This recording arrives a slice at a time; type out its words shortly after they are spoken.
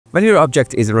When your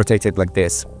object is rotated like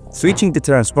this, switching the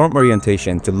transform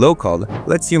orientation to local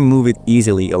lets you move it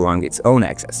easily along its own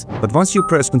axis. But once you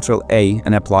press Ctrl A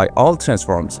and apply all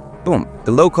transforms, boom,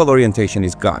 the local orientation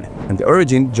is gone and the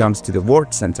origin jumps to the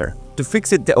world center. To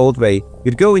fix it the old way,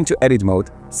 you'd go into edit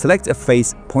mode, select a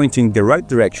face pointing the right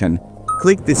direction,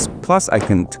 click this plus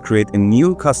icon to create a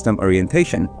new custom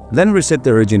orientation, then reset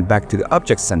the origin back to the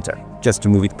object center, just to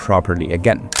move it properly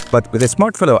again. But with a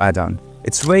Smart Follow add-on,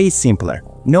 it's way simpler.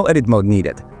 No edit mode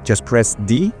needed. Just press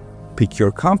D, pick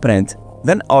your component,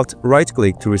 then Alt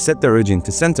right-click to reset the origin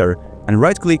to center, and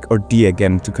right-click or D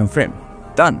again to confirm.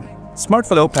 Done! Smart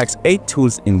Follow packs 8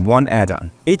 tools in one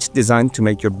add-on, each designed to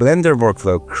make your Blender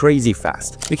workflow crazy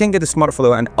fast. You can get the Smart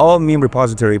Follow and all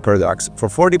MiM-Repository products for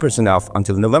 40% off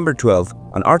until November 12th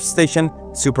on ArtStation,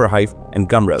 Superhive, and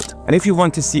Gumroad. And if you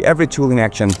want to see every tool in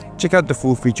action, check out the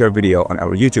full feature video on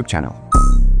our YouTube channel.